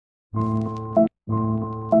The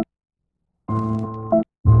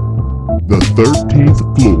 13th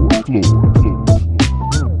floor.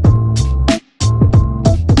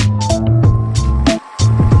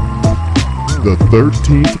 The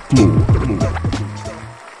 13th floor.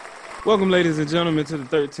 Welcome, ladies and gentlemen, to the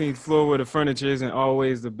 13th floor, where the furniture isn't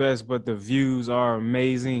always the best, but the views are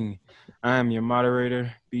amazing. I am your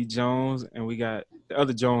moderator, B. Jones, and we got the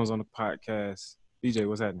other Jones on the podcast. BJ,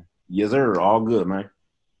 what's happening? Yes, sir. All good, man.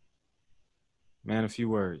 Man, a few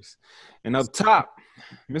words. And up top,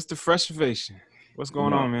 Mr. Freshovation. What's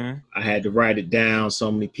going on, man? I had to write it down.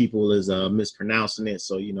 So many people is mispronouncing it.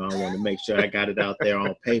 So, I want to make sure I got it out there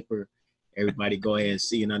on paper. Everybody go ahead and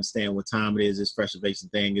see and understand what time it is. This Freshovation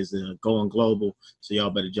thing is going global. So y'all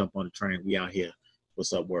better jump on the train. We out here.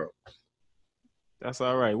 What's up, world? That's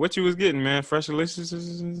all right. What you was getting, man?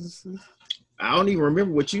 Freshovation? I don't even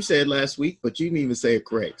remember what you said last week, but you didn't even say it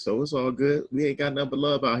correct. So it's all good. We ain't got nothing but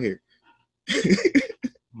love out here.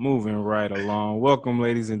 Moving right along. Welcome,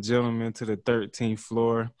 ladies and gentlemen, to the 13th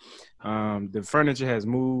floor. The furniture has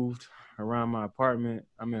moved around my apartment.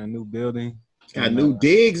 I'm in a new building. Got new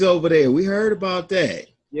digs over there. We heard about that.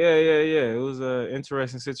 Yeah. It was an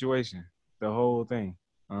interesting situation, the whole thing.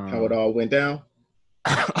 How it all went down?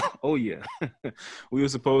 Oh, yeah. We were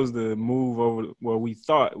supposed to move over. Well, we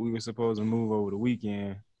thought we were supposed to move over the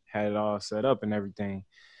weekend, had it all set up and everything.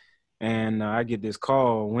 And I get this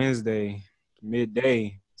call Wednesday,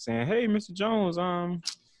 midday, saying, "Hey, Mr. Jones,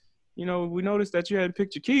 we noticed that you hadn't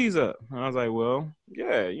picked your keys up." And I was like, "Well,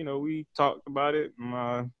 yeah, we talked about it.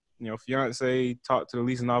 My, fiance talked to the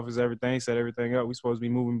leasing office, everything, set everything up. We're supposed to be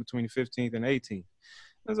moving between the 15th and 18th.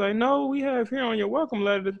 I was like, "No, we have here on your welcome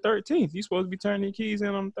letter the 13th. You're supposed to be turning your keys in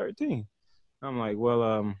on the 13th. I'm like,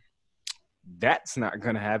 "Well, that's not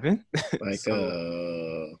gonna happen." Like,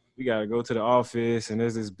 we gotta go to the office, and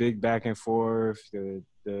there's this big back and forth.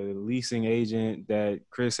 The leasing agent that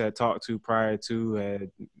Chris had talked to prior to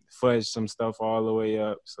had fudged some stuff all the way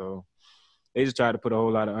up. So they just tried to put a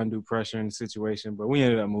whole lot of undue pressure in the situation, but we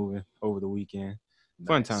ended up moving over the weekend.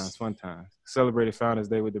 Fun times. Celebrated Founders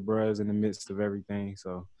Day with the bros in the midst of everything.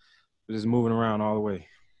 So we're just moving around all the way.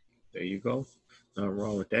 There you go. Nothing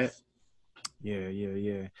wrong with that.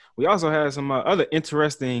 Yeah. We also had some other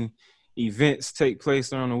interesting events take place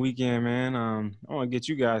during the weekend, man. I want to get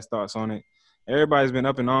you guys' thoughts on it. Everybody's been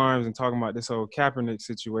up in arms and talking about this whole Kaepernick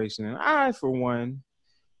situation. And I, for one,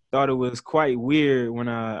 thought it was quite weird when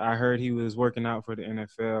I heard he was working out for the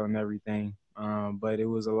NFL and everything. But it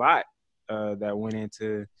was a lot that went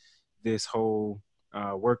into this whole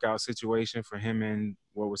workout situation for him and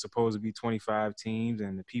what was supposed to be 25 teams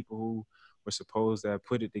and the people who were supposed to have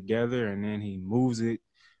put it together. And then he moves it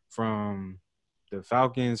from the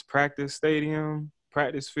Falcons practice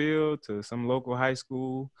field to some local high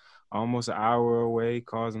school, almost an hour away,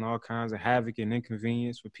 causing all kinds of havoc and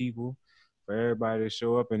inconvenience for people, for everybody to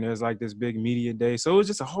show up. And there's like this big media day. So it was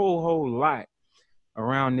just a whole lot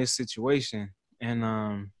around this situation.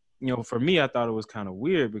 And, for me, I thought it was kind of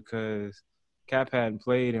weird because Cap hadn't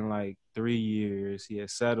played in like 3 years. He had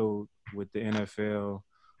settled with the NFL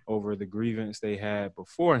over the grievance they had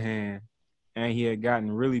beforehand. And he had gotten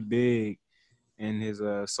really big in his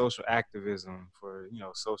social activism for,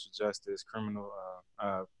 social justice, criminal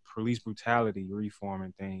police brutality reform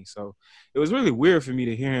and things. So it was really weird for me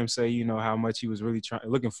to hear him say, how much he was really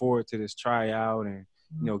looking forward to this tryout and,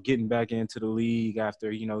 getting back into the league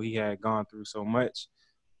after, he had gone through so much,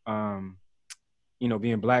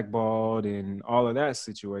 being blackballed and all of that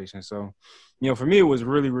situation. So, for me, it was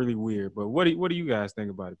really, really weird. But what do you guys think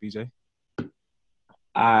about it, PJ?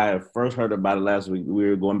 I first heard about it last week. We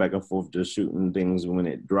were going back and forth just shooting things when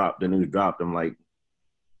the news dropped. I'm like,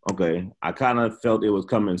 okay. I kind of felt it was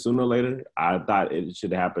coming sooner or later. I thought it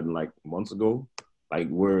should happen like months ago. Like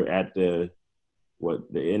we're at the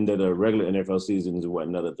end of the regular NFL season is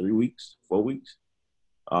another 3 weeks, 4 weeks.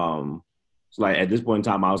 So like at this point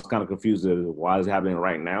in time, I was kind of confused as to why it's happening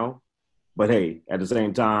right now. But hey, at the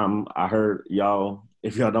same time, I heard y'all,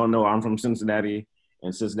 if y'all don't know, I'm from Cincinnati.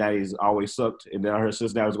 And Cincinnati's always sucked. And then I heard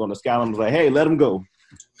Cincinnati was going to scout him. I was like, hey, let him go.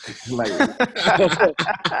 Like,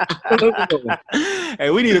 hey,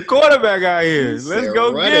 we need a quarterback out here. Let's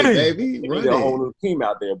go get it, baby. We need a whole new team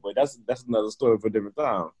out there. But that's another story for a different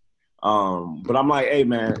time. But I'm like, hey,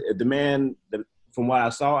 man, from what I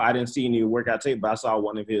saw, I didn't see any workout tape, but I saw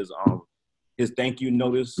one of his thank you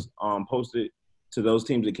notice posted to those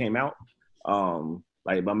teams that came out.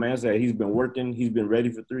 Like my man said, he's been working. He's been ready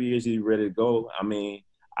for 3 years. He's ready to go. I mean,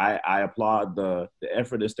 I applaud the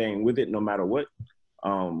effort of staying with it no matter what.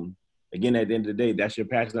 Again, at the end of the day, that's your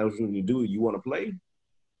passion. That's what you do. You want to play,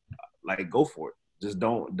 like go for it. Just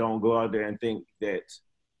don't go out there and think that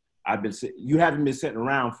you haven't been sitting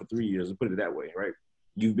around for 3 years, to put it that way, right?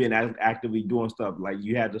 You've been actively doing stuff. Like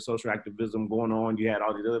you had the social activism going on, you had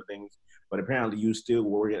all these other things, but apparently you still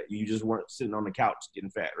were, you just weren't sitting on the couch getting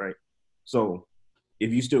fat, right? So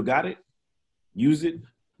if you still got it, use it,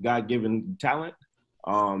 God-given talent.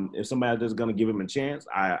 If somebody that's going to give him a chance,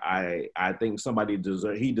 I think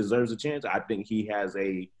he deserves a chance. I think he has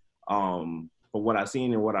from what I've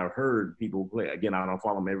seen and what I've heard people play. Again, I don't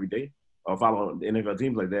follow him every day or follow NFL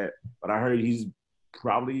teams like that, but I heard he's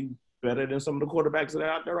probably better than some of the quarterbacks that are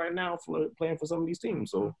out there right now playing for some of these teams.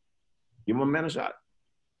 So give him a man a shot.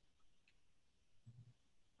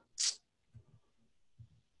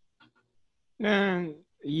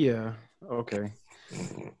 Yeah, okay.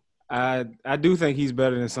 I do think he's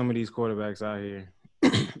better than some of these quarterbacks out here.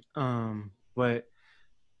 But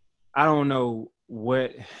I don't know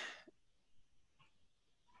what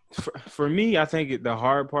for me, I think the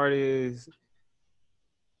hard part is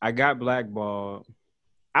I got blackballed.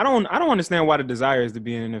 I don't understand why the desire is to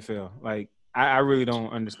be in the NFL. Like I really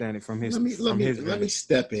don't understand it from his. Let me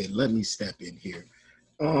step in. Let me step in here.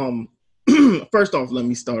 First off, let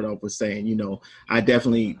me start off with saying, I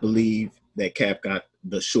definitely believe that Kaep got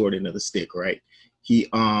the short end of the stick, right? He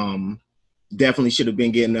definitely should have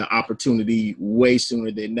been getting the opportunity way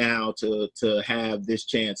sooner than now to have this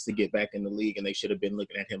chance to get back in the league, and they should have been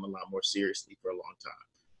looking at him a lot more seriously for a long time.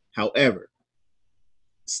 However,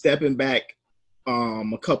 stepping back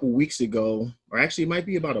a couple weeks ago, or actually it might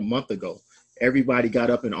be about a month ago, everybody got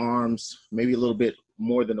up in arms, maybe a little bit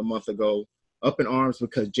more than a month ago, up in arms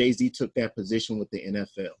because Jay-Z took that position with the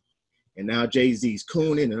NFL. And now Jay-Z's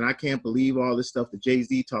cooning, and I can't believe all this stuff that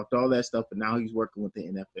Jay-Z talked, all that stuff, but now he's working with the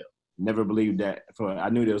NFL. Never believed that.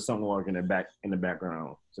 I knew there was something working in the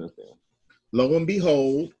background since then. Lo and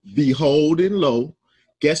behold, and lo,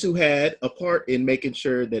 guess who had a part in making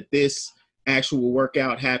sure that this actual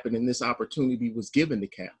workout happened and this opportunity was given to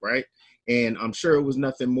Kaep, right? And I'm sure it was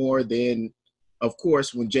nothing more than, of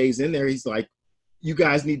course, when Jay's in there, he's like, you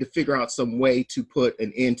guys need to figure out some way to put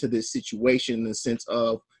an end to this situation in the sense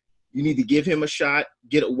of you need to give him a shot,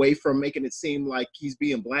 get away from making it seem like he's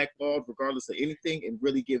being blackballed regardless of anything, and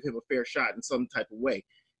really give him a fair shot in some type of way.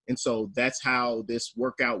 And so that's how this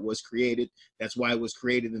workout was created. That's why it was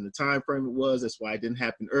created in the time frame it was. That's why it didn't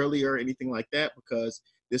happen earlier or anything like that, because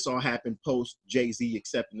this all happened post Jay-Z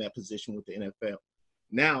accepting that position with the NFL.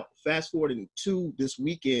 Now, fast forwarding to this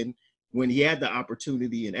weekend when he had the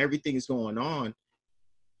opportunity and everything is going on,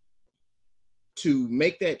 to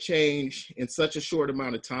make that change in such a short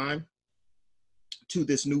amount of time to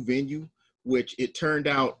this new venue, which it turned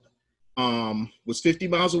out was 50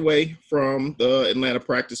 miles away from the Atlanta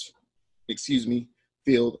practice,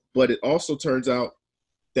 field. But it also turns out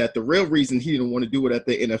that the real reason he didn't want to do it at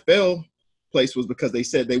the NFL place was because they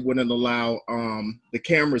said they wouldn't allow the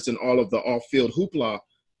cameras and all of the off-field hoopla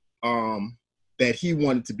that he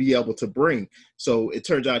wanted to be able to bring. So it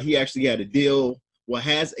turns out he actually had a deal,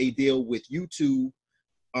 has a deal with YouTube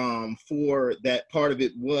for that. Part of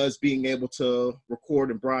it was being able to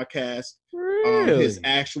record and broadcast his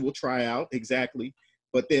actual tryout. Exactly.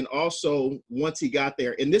 But then also once he got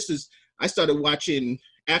there, and I started watching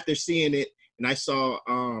after seeing it, and I saw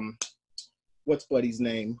what's Buddy's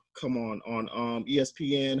name? Come on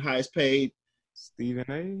ESPN, highest paid. Stephen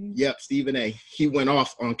A. Yep, Stephen A. He went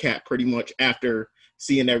off on Kaep pretty much after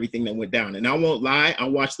seeing everything that went down. And I won't lie, I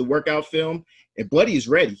watched the workout film, and Buddy is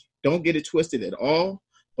ready. Don't get it twisted at all.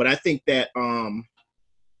 But I think that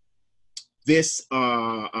this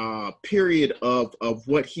period of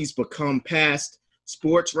what he's become past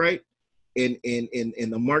sports, right, and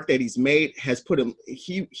the mark that he's made has put him.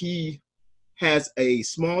 He has a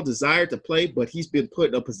small desire to play, but he's been put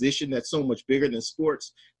in a position that's so much bigger than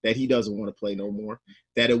sports that he doesn't want to play no more.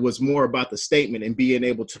 That it was more about the statement and being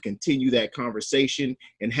able to continue that conversation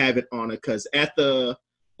and have it on it. Because at the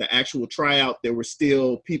actual tryout, there were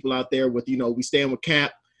still people out there with, we stand with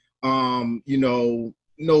Kaep,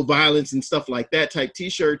 no violence and stuff like that type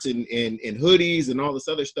T-shirts and hoodies and all this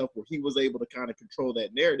other stuff, where he was able to kind of control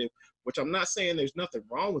that narrative, which I'm not saying there's nothing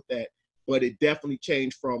wrong with that. But it definitely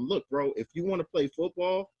changed from, look, bro, if you want to play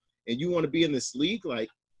football and you want to be in this league, like,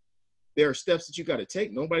 there are steps that you got to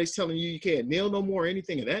take. Nobody's telling you can't kneel no more or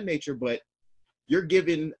anything of that nature, but you're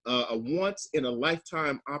given a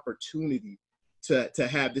once-in-a-lifetime opportunity to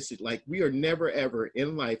have this. Like, we are never, ever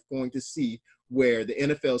in life going to see where the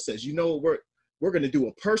NFL says, we're going to do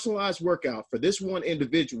a personalized workout for this one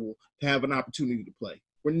individual to have an opportunity to play.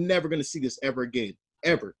 We're never going to see this ever again,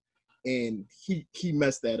 ever. And he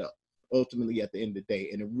messed that up ultimately at the end of the day.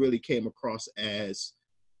 And it really came across as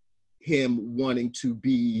him wanting to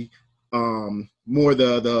be more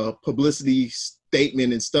the publicity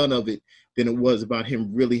statement and stunt of it than it was about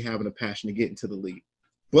him really having a passion to get into the league.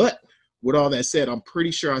 But with all that said, I'm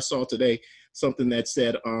pretty sure I saw today something that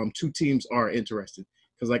said 2 teams are interested.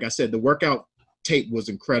 Because like I said, the workout tape was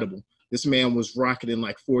incredible. This man was rocketing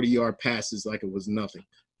like 40-yard passes like it was nothing.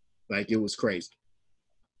 Like it was crazy.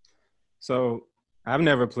 So I've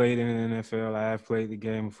never played in the NFL. I have played the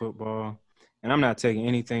game of football. And I'm not taking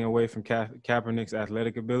anything away from Kaepernick's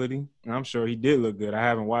athletic ability. And I'm sure he did look good. I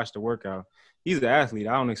haven't watched the workout. He's an athlete.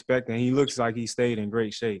 I don't expect that. He looks like he stayed in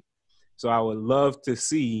great shape. So I would love to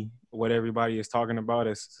see what everybody is talking about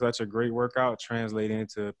as such a great workout translate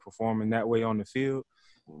into performing that way on the field.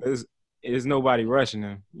 There's nobody rushing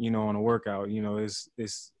him, on a workout.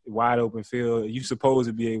 It's wide open field. You're supposed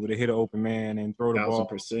to be able to hit an open man and throw the ball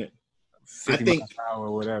 1,000%. 50 miles an hour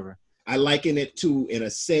or whatever. I liken it to, in a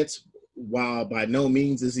sense, while by no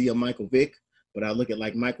means is he a Michael Vick, but I look at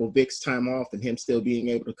like Michael Vick's time off and him still being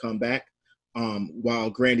able to come back. While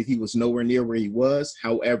granted he was nowhere near where he was.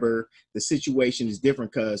 However, the situation is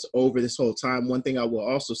different because over this whole time, one thing I will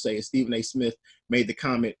also say is Stephen A. Smith made the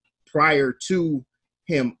comment prior to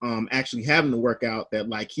him actually having the workout that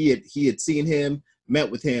like he had seen him,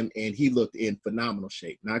 met with him, and he looked in phenomenal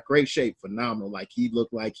shape. Not great shape, phenomenal. Like he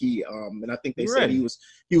looked like he and I think they said he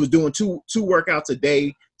was doing two workouts a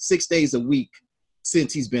day, 6 days a week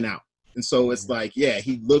since he's been out. And so it's like, yeah,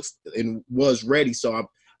 he looks and was ready. So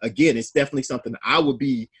again, it's definitely something I would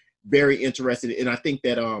be very interested in. And I think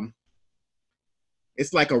that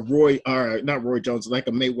it's like not Roy Jones, like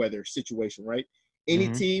a Mayweather situation, right? Any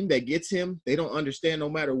team that gets him, they don't understand no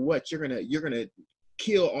matter what, you're gonna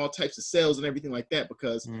kill all types of cells and everything like that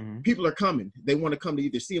because people are coming. They want to come to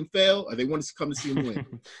either see him fail or they want to come to see him win.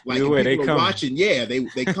 Like people are watching, yeah,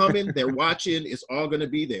 they come in, they're watching, it's all gonna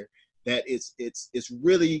be there. That it's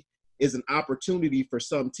really is an opportunity for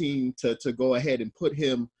some team to go ahead and put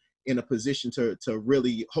him in a position to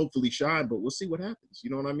really hopefully shine, but we'll see what happens.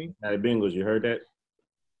 You know what I mean? Hey, Bengals, you heard that?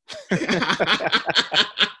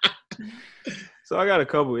 So I got a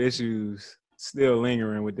couple issues still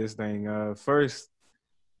lingering with this thing. First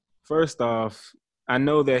off, I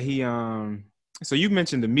know that he so you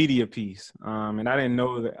mentioned the media piece, and I didn't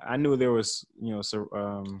know that. I knew there was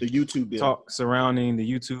the YouTube bill. Talk surrounding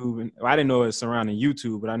the YouTube, and I didn't know it was surrounding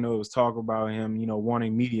YouTube, but I know it was talk about him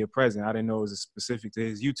wanting media present. I didn't know it was specific to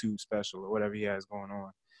his YouTube special or whatever he has going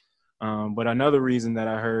on. But another reason that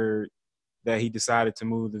I heard that he decided to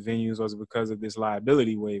move the venues was because of this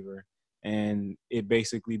liability waiver, and it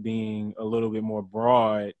basically being a little bit more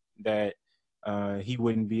broad that he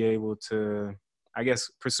wouldn't be able to, I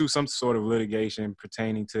guess, pursue some sort of litigation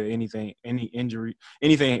pertaining to any injury,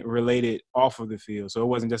 anything related off of the field. So it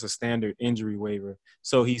wasn't just a standard injury waiver.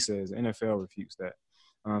 So he says. NFL refutes that.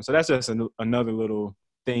 So that's just another little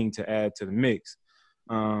thing to add to the mix.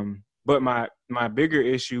 But my bigger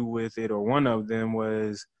issue with it, or one of them,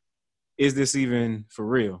 was, is this even for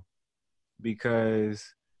real? Because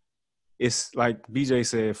it's like BJ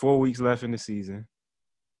said, 4 weeks left in the season.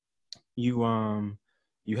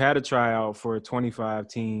 You had a tryout for 25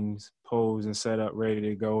 teams posed and set up, ready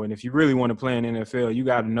to go. And if you really want to play in NFL, you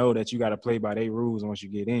got to know that you got to play by their rules once you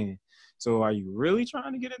get in. So are you really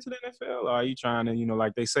trying to get into the NFL, or are you trying to,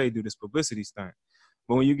 like they say, do this publicity stunt?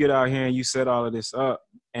 But when you get out here and you set all of this up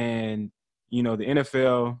and, the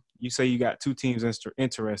NFL, you say you got 2 teams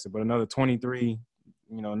interested, but another 23,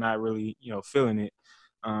 not really, feeling it.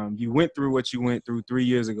 You went through what you went through 3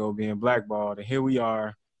 years ago being blackballed, and here we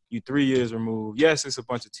are. You 3 years removed. Yes, it's a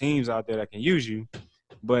bunch of teams out there that can use you,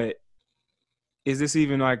 but is this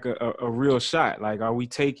even like a real shot? Like, are we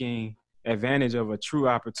taking advantage of a true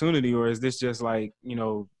opportunity, or is this just like,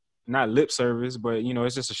 not lip service, but,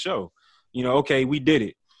 it's just a show? Okay, we did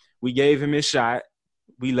it. We gave him his shot.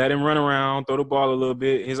 We let him run around, throw the ball a little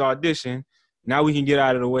bit, his audition. Now we can get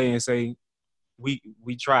out of the way and say, we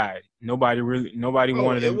tried. Nobody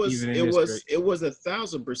wanted him. It was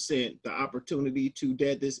 1,000% the opportunity to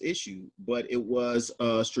dead this issue, but it was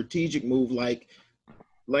a strategic move. Like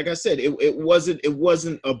I said, it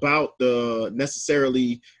wasn't about the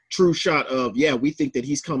necessarily true shot of, yeah, we think that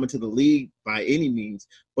he's coming to the league by any means,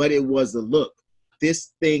 but it was the look.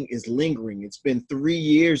 This thing is lingering. It's been 3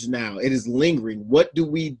 years now. It is lingering. What do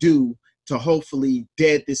we do to hopefully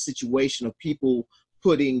dead this situation of people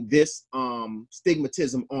putting this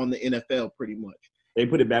stigmatism on the NFL pretty much? They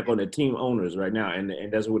put it back on the team owners right now, and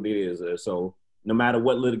that's what it is. So no matter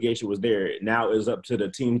what litigation was there, now it's up to the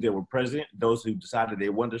teams that were present, those who decided they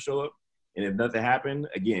wanted to show up. And if nothing happened,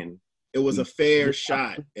 again, it was a fair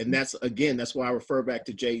shot. And that's why I refer back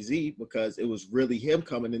to Jay-Z, because it was really him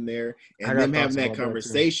coming in there and them having that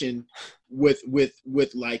conversation with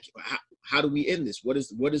like, how do we end this? What is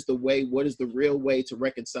the way? What is the real way to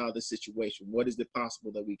reconcile this situation? What is it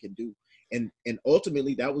possible that we can do? And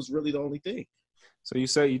ultimately, that was really the only thing. So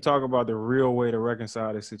you talk about the real way to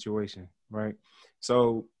reconcile this situation, right?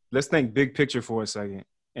 So let's think big picture for a second,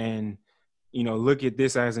 and look at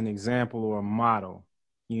this as an example or a model,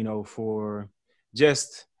 for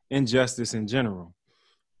just injustice in general.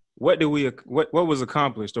 What was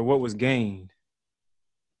accomplished or what was gained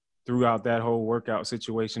throughout that whole workout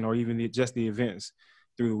situation, or even just the events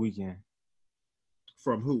through the weekend?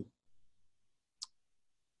 From who?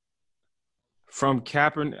 From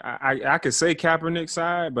Kaepernick. I could say Kaepernick's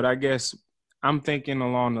side, but I guess I'm thinking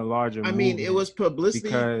along the larger movement. It was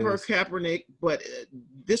publicity per Kaepernick, but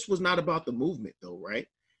this was not about the movement, though, right?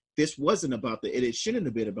 This wasn't about it shouldn't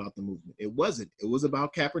have been about the movement. It wasn't. It was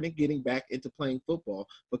about Kaepernick getting back into playing football,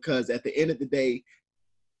 because at the end of the day,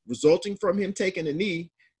 resulting from him taking a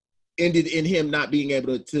knee ended in him not being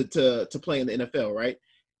able to play in the NFL, right?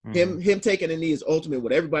 Mm-hmm. Him taking a knee is ultimate.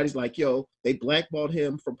 What everybody's like, yo, they blackballed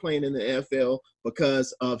him from playing in the NFL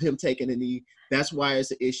because of him taking a knee. That's why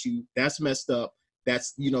it's an issue. That's messed up.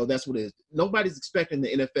 That's what it is. Nobody's expecting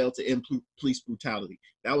the NFL to end police brutality.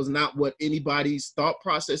 That was not what anybody's thought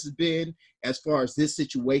process has been as far as this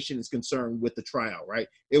situation is concerned with the trial, right?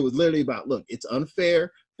 It was literally about, look, it's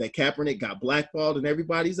unfair that Kaepernick got blackballed in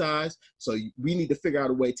everybody's eyes, so we need to figure out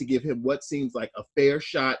a way to give him what seems like a fair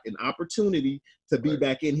shot, an opportunity to be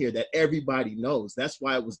back in here that everybody knows. That's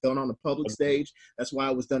why it was done on a public stage. That's why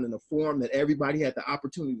it was done in a forum that everybody had the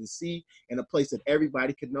opportunity to see, in a place that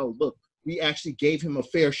everybody could know, look, we actually gave him a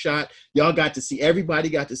fair shot. Y'all got to see, everybody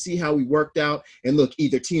got to see how he worked out. And look,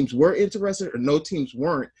 either teams were interested or no teams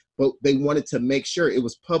weren't, but they wanted to make sure it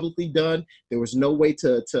was publicly done. There was no way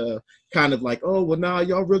to kind of like, oh, well, nah,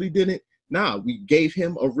 y'all really didn't. Nah, we gave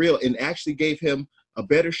him a real, and actually gave him a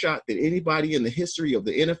better shot than anybody in the history of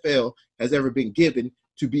the NFL has ever been given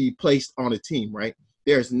to be placed on a team, right?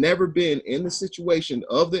 There's never been, in the situation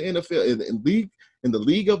of the NFL, in the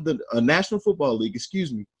league of the National Football League,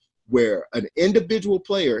 where an individual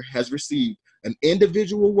player has received an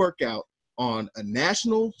individual workout on a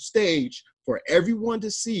national stage for everyone to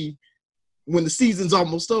see when the season's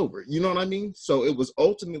almost over. You know what I mean? So it was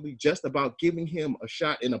ultimately just about giving him a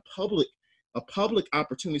shot in a public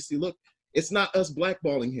opportunity to see, look, it's not us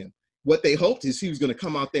blackballing him. What they hoped is he was going to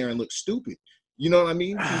come out there and look stupid. You know what I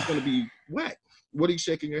mean? He's going to be whack. What are you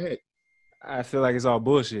shaking your head? I feel like it's all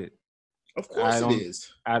bullshit. Of course it is.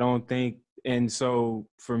 I don't think. And so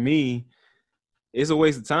for me, it's a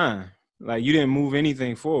waste of time. Like, you didn't move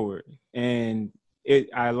anything forward. And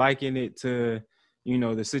I liken it to,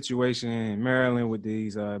 the situation in Maryland with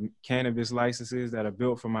these cannabis licenses that are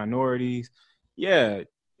built for minorities. Yeah,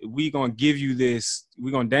 we're going to give you this.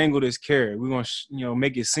 We're going to dangle this carrot. We're going to,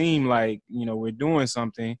 make it seem like, we're doing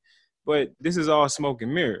something. But this is all smoke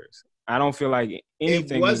and mirrors. I don't feel like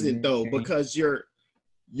anything. It wasn't, though, because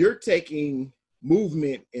you're taking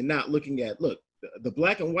movement and not looking at, look, the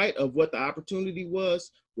black and white of what the opportunity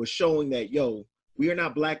was showing that, yo, we are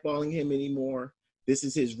not blackballing him anymore. This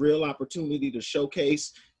is his real opportunity to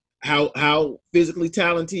showcase how physically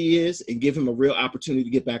talented he is and give him a real opportunity to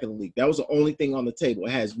get back in the league. That was the only thing on the table.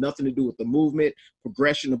 It has nothing to do with the movement,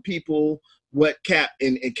 progression of people, what Kaep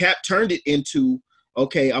and Kaep turned it into,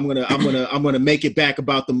 okay, I'm gonna make it back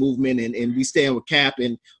about the movement and we stand with Kaep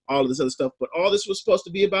and all of this other stuff. But all this was supposed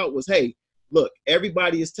to be about was, hey, look,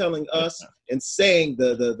 everybody is telling us and saying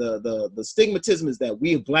the stigmatism is that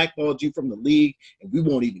we have blackballed you from the league and we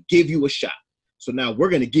won't even give you a shot. So now we're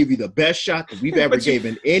going to give you the best shot that we've ever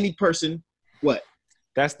given any person. What?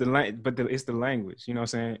 That's it's the language. You know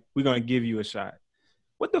what I'm saying? We're going to give you a shot.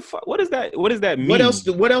 What the fuck? What does that mean?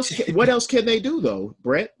 What else can they do though,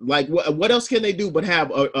 Brett? Like what else can they do but have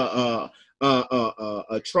a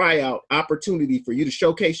tryout opportunity for you to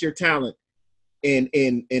showcase your talent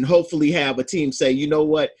and hopefully have a team say, you know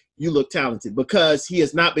what, you look talented, because he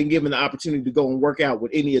has not been given the opportunity to go and work out with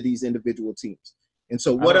any of these individual teams. And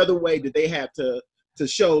so what other way did they have to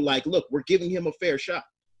show, like, look, we're giving him a fair shot?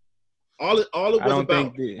 All it was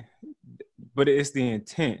about. But it's the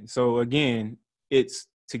intent. So again, it's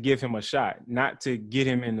to give him a shot, not to get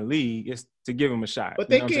him in the league. It's to give him a shot. But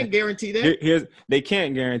they can't guarantee that. They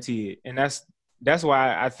can't guarantee it. And that's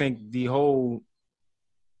why I think the whole,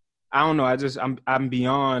 I don't know. I'm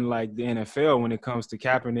beyond like the NFL when it comes to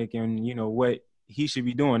Kaepernick and, what he should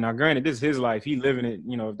be doing. Now, granted, this is his life. He living it,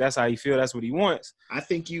 if that's how he feel, that's what he wants. I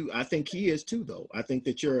think he is too, though. I think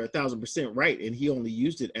that you're 1,000% right. And he only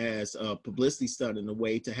used it as a publicity stunt in a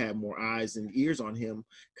way to have more eyes and ears on him.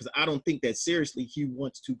 Because I don't think that seriously he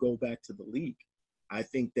wants to go back to the league. I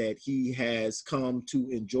think that he has come to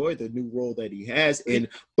enjoy the new role that he has,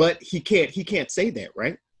 but he can't say that,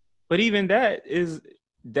 right? But even that is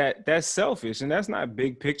that's selfish, and that's not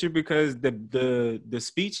big picture, because the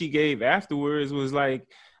speech he gave afterwards was like,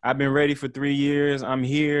 I've been ready for 3 years. I'm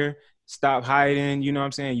here. Stop hiding. You know what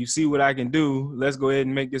I'm saying? You see what I can do. Let's go ahead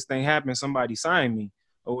and make this thing happen. Somebody sign me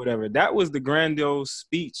or whatever. That was the grandiose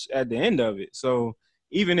speech at the end of it. So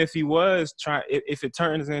even if he was trying, if it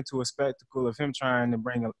turns into a spectacle of him trying to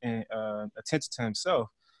bring attention to himself,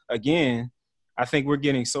 again, I think we're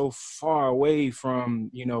getting so far away from,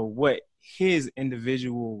 what his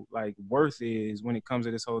individual like worth is when it comes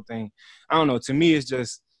to this whole thing. I don't know. To me, it's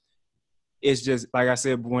just like I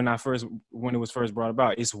said when it was first brought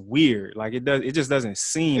about, it's weird. Like it just doesn't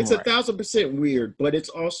seem. It's right. 1,000% weird, but it's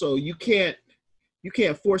also you can't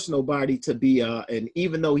force nobody to be and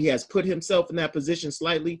even though he has put himself in that position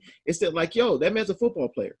slightly, it's still like, yo, that man's a football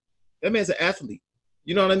player. That man's an athlete.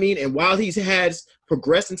 You know what I mean? And while he has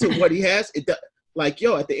progressed into what he has, like,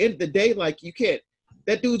 yo, at the end of the day, like, you can't,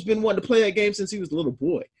 that dude's been wanting to play that game since he was a little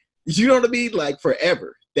boy. You know what I mean? Like,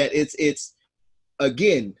 forever. That it's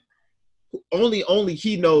again, only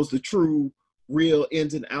he knows the true, real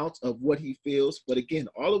ins and outs of what he feels. But again,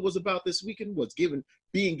 all it was about this weekend was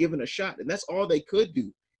being given a shot, and that's all they could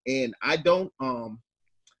do. And I don't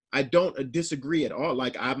disagree at all.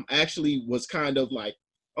 Like, I'm actually was kind of like,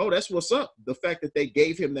 oh, that's what's up. The fact that they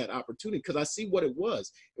gave him that opportunity, because I see what it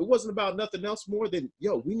was. It wasn't about nothing else more than,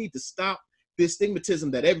 yo, we need to stop this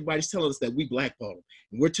stigmatism that everybody's telling us that we blackball him.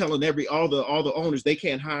 And we're telling all the owners they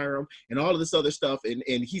can't hire him and all of this other stuff, and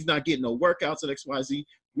he's not getting no workouts at XYZ.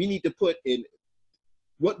 We need to put in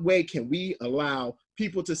what way can we allow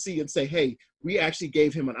people to see and say, hey, we actually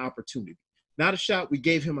gave him an opportunity. Not a shot, we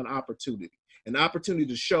gave him an opportunity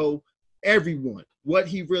to show everyone what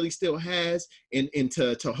he really still has, and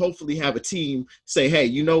to hopefully have a team say, hey,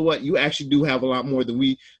 you know what, you actually do have a lot more than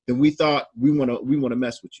we thought. We want to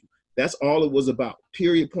mess with you. That's all it was about,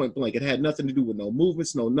 period, point blank. It had nothing to do with no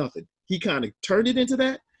movements, no nothing. He kind of turned it into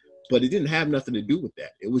that, but it didn't have nothing to do with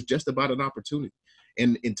that. It was just about an opportunity,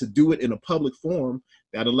 and to do it in a public forum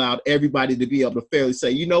that allowed everybody to be able to fairly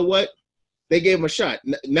say, you know what, they gave him a shot.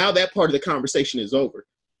 Now that part of the conversation is over.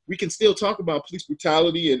 We can still talk about police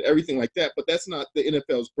brutality and everything like that, but that's not the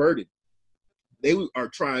NFL's burden. They are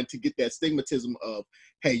trying to get that stigmatism of,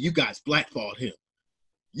 hey, you guys blackballed him.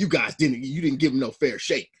 You didn't give him no fair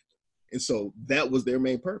shake. And so that was their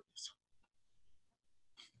main purpose.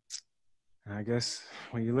 I guess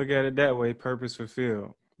when you look at it that way, purpose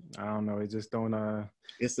fulfilled. I don't know. It just don't.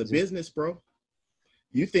 It's a business, bro.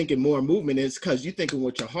 You thinking more movement is because you thinking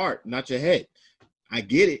with your heart, not your head. I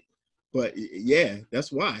get it. But yeah,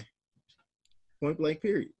 that's why. Point blank,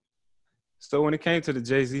 period. So when it came to the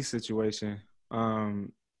Jay-Z situation,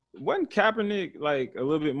 wasn't Kaepernick like a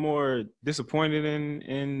little bit more disappointed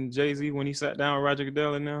in Jay-Z when he sat down with Roger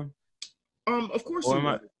Goodell and them? Of course he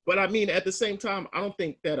was. But I mean, at the same time, I don't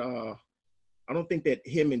think that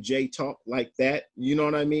him and Jay talk like that. You know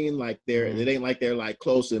what I mean? Like it ain't like they're like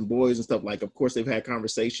close and boys and stuff. Like, of course they've had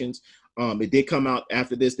conversations. It did come out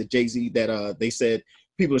after this that Jay-Z that they said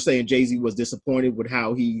people are saying Jay-Z was disappointed with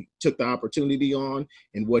how he took the opportunity on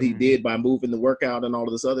and what he did by moving the workout and all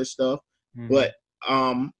of this other stuff. But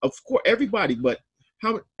of course everybody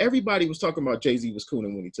was talking about Jay-Z was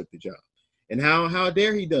cooning when he took the job. And how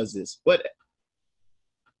dare he does this. But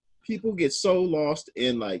people get so lost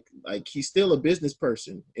in like he's still a business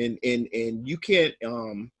person, and you can't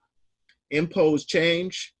impose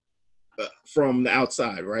change from the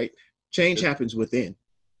outside, right? Change happens within.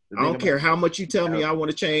 I don't care how much you tell me I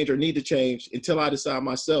want to change or need to change until I decide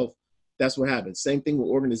myself. That's what happens. Same thing with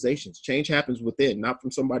organizations. Change happens within, not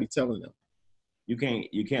from somebody telling them. You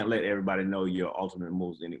can't let everybody know your ultimate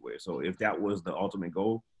moves anyway. So if that was the ultimate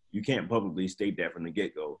goal, you can't publicly state that from the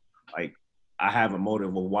get-go. Like, I have a motive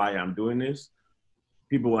of why I'm doing this.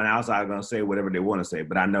 People on the outside are going to say whatever they want to say,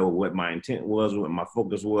 but I know what my intent was, what my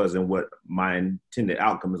focus was, and what my intended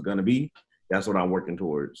outcome is going to be. That's what I'm working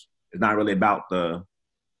towards. It's not really about the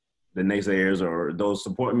naysayers or those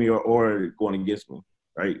supporting me or going against me,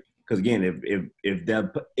 right? Because again,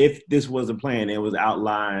 if this was a plan, it was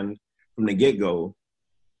outlined from the get-go,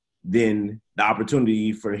 then the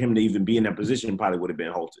opportunity for him to even be in that position probably would have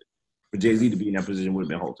been halted. For Jay-Z to be in that position would have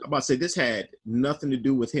been halted. I'm about to say this had nothing to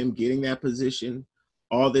do with him getting that position.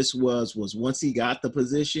 All this was once he got the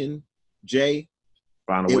position, Jay,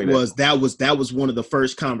 that was one of the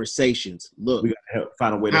first conversations. Look, we gotta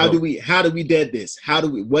find a way. How do we dead this?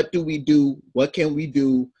 What do we do? What can we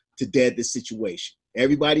do to dead this situation?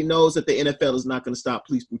 Everybody knows that the NFL is not going to stop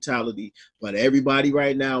police brutality, but everybody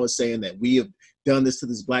right now is saying that we done this to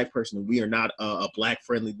this black person, and we are not a black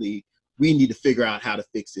friendly league. We need to figure out how to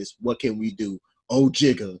fix this. What can we do? Oh,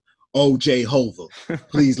 Jigga, oh, Jehovah,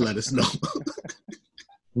 please let us know.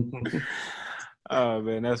 Oh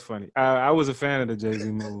man, that's funny. I was a fan of the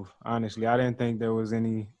Jay-Z move. Honestly, I didn't think there was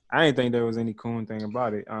any cool thing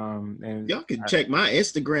about it. And y'all can check my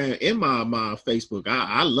Instagram and my Facebook.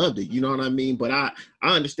 I loved it. You know what I mean? But I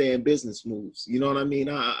understand business moves. You know what I mean?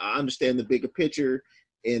 I understand the bigger picture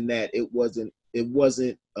in that it wasn't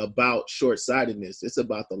about short-sightedness. It's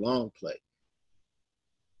about the long play.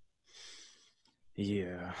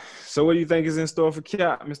 Yeah. So what do you think is in store for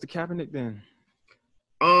Mr. Kaepernick then?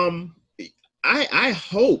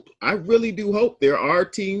 I really do hope there are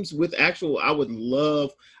teams with actual. I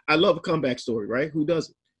love a comeback story, right? Who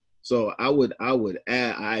doesn't? So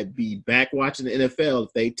I'd be back watching the NFL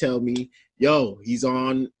if they tell me, yo, he's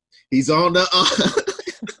on the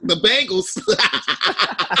the Bengals.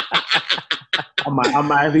 I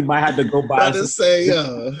might have to go buy to say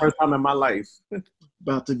first time in my life.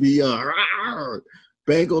 About to be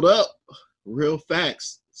bangled up. Real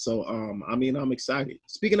facts. So I mean, I'm excited.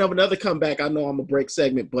 Speaking of another comeback, I know I'm a break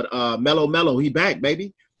segment, but Melo, he back,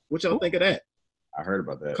 baby. What y'all think of that? I heard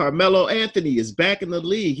about that. Carmelo Anthony is back in the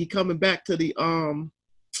league. He coming back to the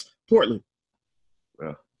Portland.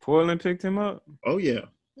 Yeah. Portland picked him up. Oh yeah.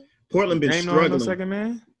 Portland been struggling. No second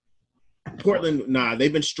man? Portland, nah,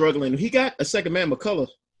 they've been struggling. He got a second man, McCullough.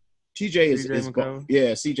 TJ is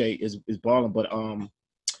yeah, CJ is balling, but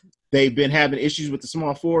they've been having issues with the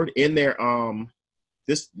small forward in their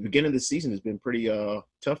this beginning of the season has been pretty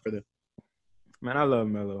tough for them. Man, I love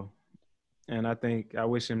Melo. And I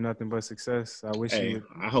wish him nothing but success.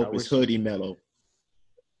 I hope it's hoodie Melo.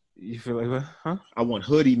 You feel like what? Huh? I want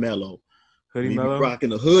hoodie Melo. Hoodie Melo?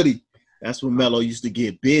 Rocking a hoodie. That's when Melo used to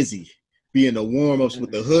get busy. Be in the warm-ups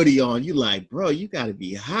with the hoodie on. You like, bro, you got to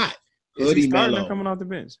be hot. Hoodie Is he starting Melo. or coming off the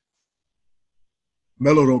bench?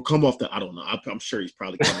 Melo don't come off the – I don't know. I'm sure he's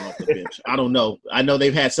probably coming off the bench. I don't know. I know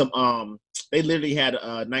they've had some they literally had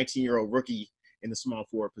a 19-year-old rookie in the small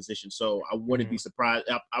forward position, so I wouldn't be surprised.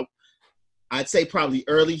 I'd say probably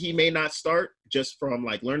early he may not start just from,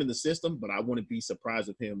 like, learning the system, but I wouldn't be surprised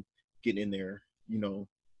with him getting in there, you know,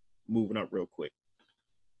 moving up real quick.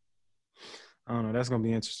 I don't know. That's going to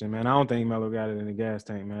be interesting, man. I don't think Melo got it in the gas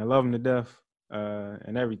tank, man. I love him to death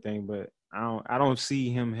and everything, but I don't see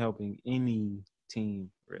him helping any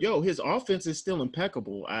team. Really. Yo, his offense is still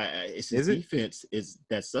impeccable. It's his defense is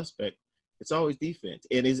that suspect. It's always defense.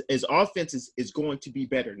 And his offense is going to be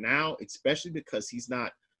better now, especially because he's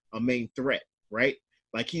not a main threat, right?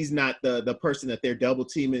 Like he's not the person that they're double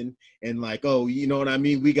teaming and like, oh, you know what I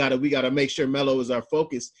mean? We gotta make sure Melo is our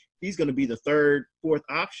focus. He's gonna be the third, fourth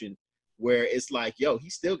option where it's like, yo, he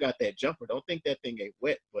still got that jumper. Don't think that thing ain't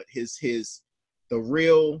wet, but the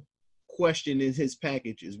real question in his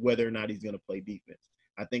package is whether or not he's gonna play defense.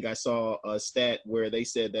 I think I saw a stat where they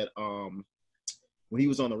said that when he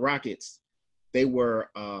was on the Rockets, they were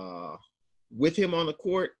with him on the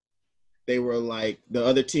court. They were like the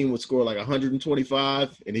other team would score like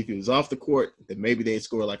 125, and if he was off the court, then maybe they'd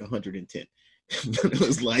score like 110. It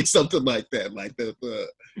was like something like that. Like the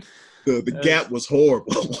gap was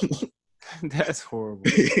horrible. That's horrible.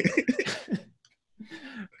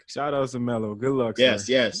 Shout out to Melo. Good luck. Yes,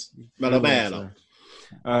 sir. Yes. Melo.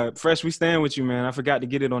 Fresh, we stand with you, man. I forgot to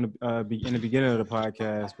get it on in the beginning of the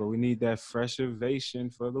podcast, but we need that fresh ovation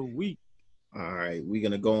for the week. All right, we're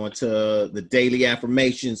gonna go on to the daily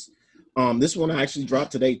affirmations. This one I actually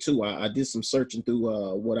dropped today too. I did some searching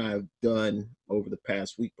through what I've done over the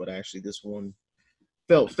past week, but actually this one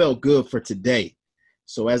felt good for today.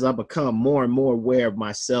 So as I become more and more aware of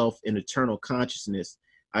myself in eternal consciousness,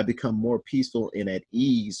 I become more peaceful and at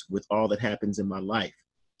ease with all that happens in my life.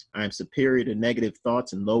 I am superior to negative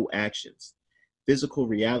thoughts and low actions. Physical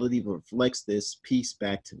reality reflects this peace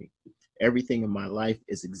back to me. Everything in my life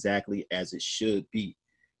is exactly as it should be.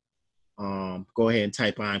 Go ahead and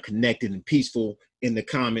type I'm connected and peaceful in the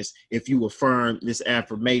comments if you affirm this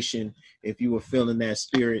affirmation, if you were feeling that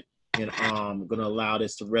spirit, and I'm going to allow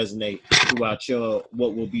this to resonate throughout your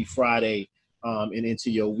what will be Friday and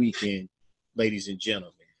into your weekend, ladies and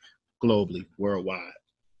gentlemen, globally, worldwide.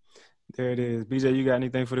 There it is. BJ, you got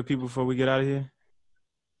anything for the people before we get out of here?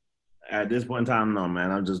 At this point in time, no,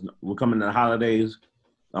 man. We're coming to the holidays.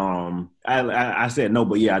 I said no,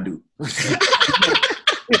 but yeah, I do.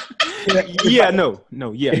 Yeah.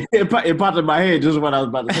 It popped in my head just what I was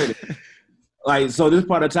about to say. Like, so this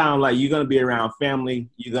part of town, like, you're gonna be around family,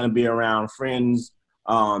 you're gonna be around friends,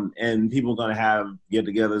 and people are gonna have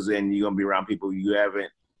get-togethers, and you're gonna be around people you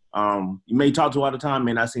haven't, you may talk to all the time,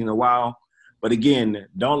 may not see in a while, But again,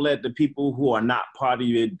 don't let the people who are not part of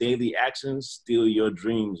your daily actions steal your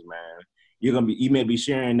dreams, man. You may be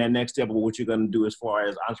sharing that next step of what you're gonna do as far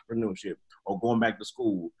as entrepreneurship or going back to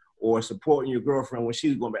school or supporting your girlfriend when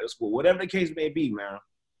she's going back to school, whatever the case may be, man.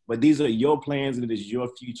 But these are your plans and it is your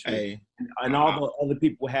future. Hey, and although other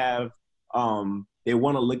people have, they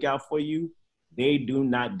want to look out for you, they do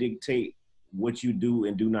not dictate what you do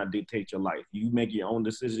and do not dictate your life. You make your own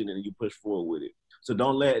decision and you push forward with it. So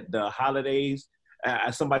don't let the holidays,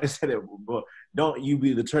 as somebody said it, but don't you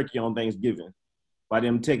be the turkey on Thanksgiving by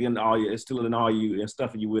them taking all you, stealing all you and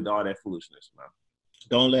stuffing you with all that foolishness, man.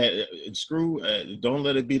 don't let don't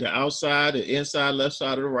let it be the outside, the inside, left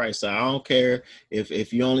side, or the right side. I don't care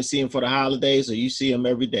if you only see him for the holidays or you see him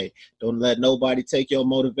every day. Don't let nobody take your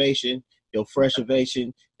motivation, your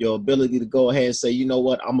freshivation, your ability to go ahead and say, you know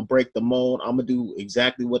what, I'm gonna break the mold. I'm gonna do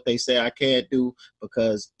exactly what they say I can't do,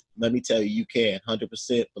 because let me tell you, you can.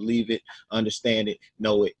 100% believe it, understand it,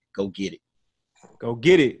 know it, go get it. Go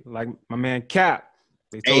get it. Like my man Kaep.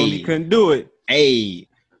 They told him he couldn't do it. Hey,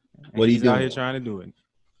 what he's doing? out here trying to do it.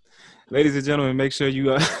 Ladies and gentlemen, make sure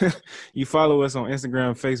you you follow us on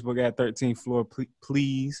Instagram, Facebook at 13th Floor,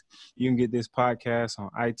 please. You can get this podcast on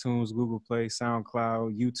iTunes, Google Play,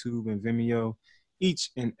 SoundCloud, YouTube, and Vimeo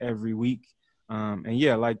each and every week. And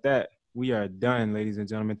yeah, like that, we are done, ladies and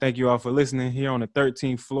gentlemen. Thank you all for listening here on the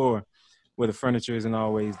 13th floor, where the furniture isn't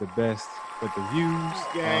always the best, but the views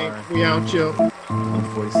are We out, chill.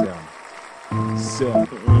 147. So,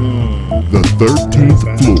 The 13th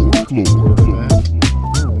floor.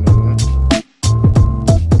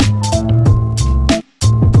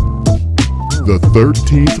 The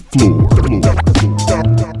 13th floor.